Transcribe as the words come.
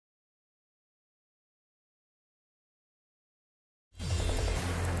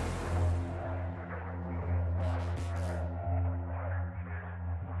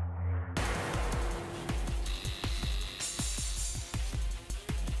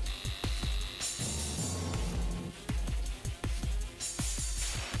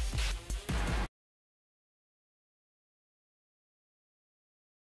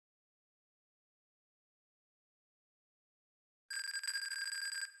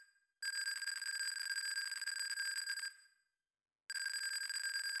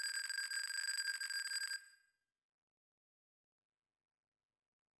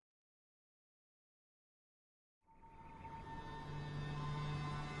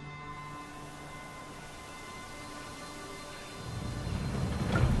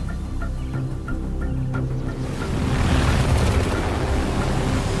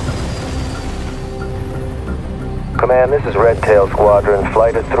Command, this is Red Tail Squadron,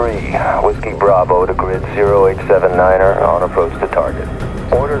 Flight of 3, Whiskey Bravo to grid 0879er on approach to target.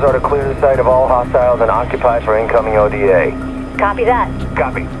 Orders are to clear the site of all hostiles and occupy for incoming ODA. Copy that.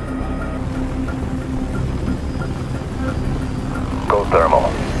 Copy. Go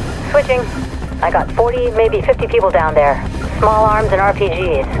thermal. Switching. I got 40, maybe 50 people down there. Small arms and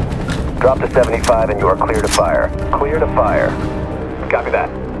RPGs. Drop to 75 and you are clear to fire. Clear to fire. Copy that.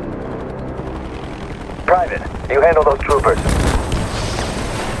 Private, you handle those troopers.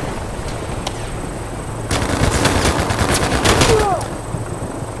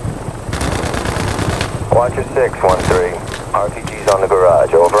 Watcher 613. RPG's on the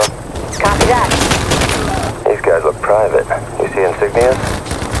garage, over. Copy that. These guys look private. You see insignias?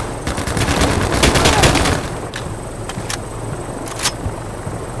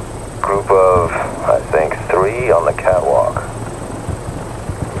 Group of, I think, 3 on the catwalk.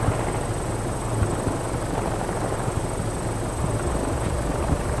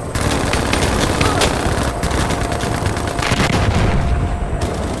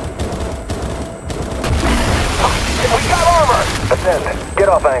 Ascend. Get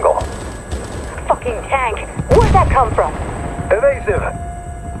off angle. Fucking tank. Where'd that come from? Evasive.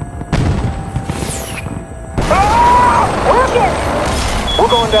 Working! We're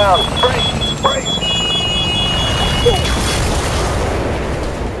going down. Break. Break.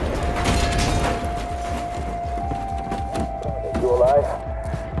 You alive?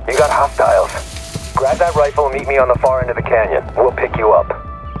 You got hostiles. Grab that rifle and meet me on the far end of the canyon. We'll pick you up.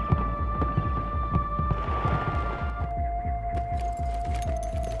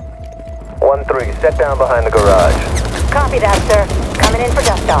 Set down behind the garage. Copy that, sir. Coming in for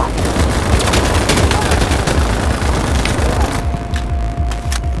dust off.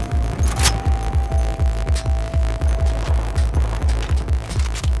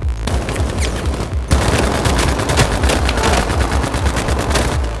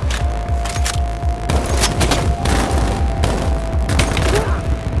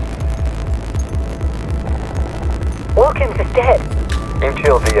 Wilkins is dead. You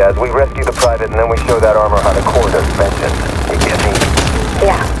chill, Diaz. We rescue the private and then we show that armor how to core their vengeance. You get me?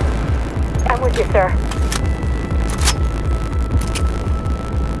 Yeah. I'm with you, sir.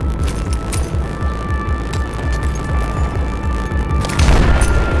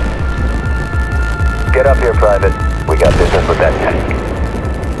 Get up here, Private. We got business with that tank.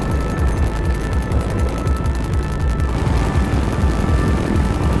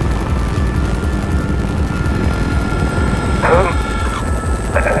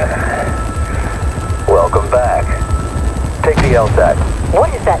 Welcome back. Take the LSAT. What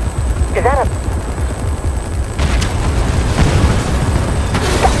is that? Is that a...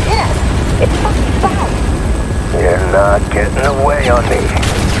 Stop, hit us! It's fucking fast! You're not getting away on me.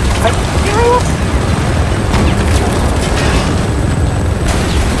 Are you serious?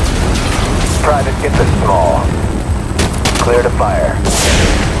 Private, get the small. Clear to fire.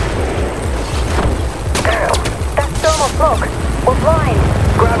 Damn! That's thermal smoke! We're blind!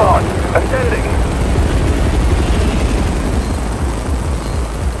 Grab on! Ascending!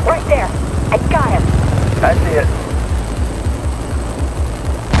 Right there! I got him! I see it.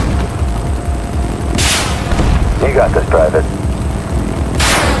 You got this, Private.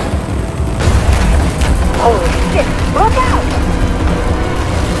 Holy shit! Look out!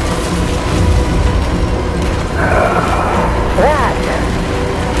 That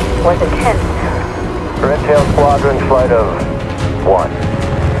was intense. Red Tail Squadron, flight of 1.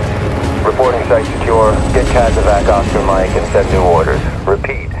 Reporting site secure. Get Kazovac, Oscar Mike, and set new orders.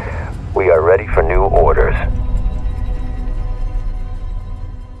 Repeat. We are ready for new orders.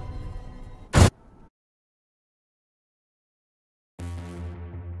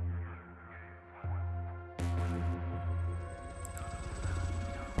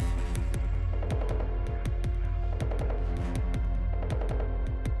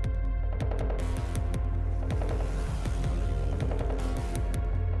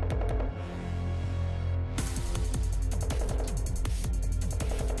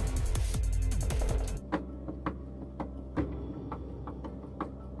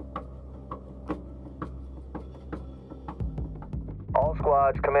 All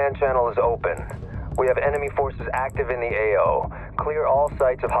squads, command channel is open. We have enemy forces active in the AO. Clear all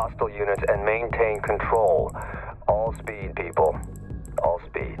sites of hostile units and maintain control. All speed, people. All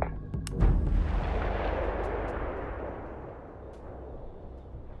speed.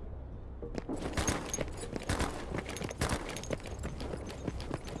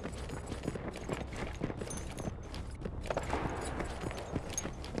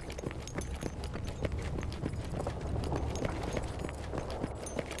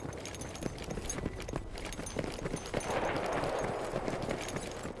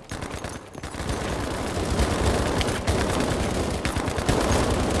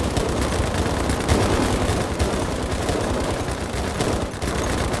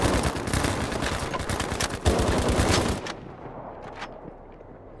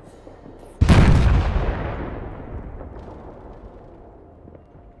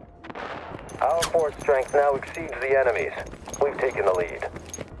 force strength now exceeds the enemy's. We've taken the lead.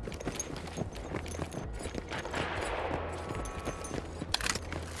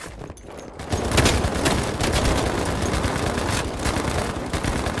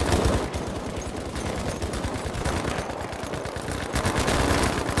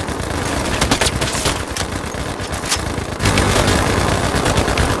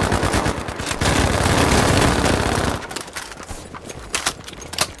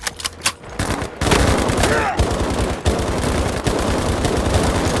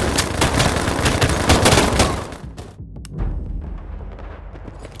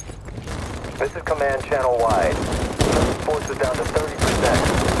 This is command channel wide. Presence force is down to 30%.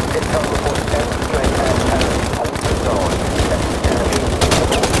 Intel reports enemy strength as enemy holds the zone. Enemy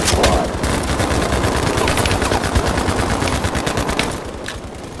holds the squad.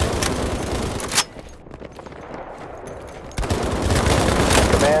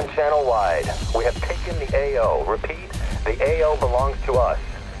 Command channel wide. We have taken the AO. Repeat, the AO belongs to us.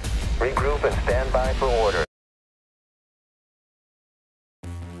 Regroup and stand by for orders.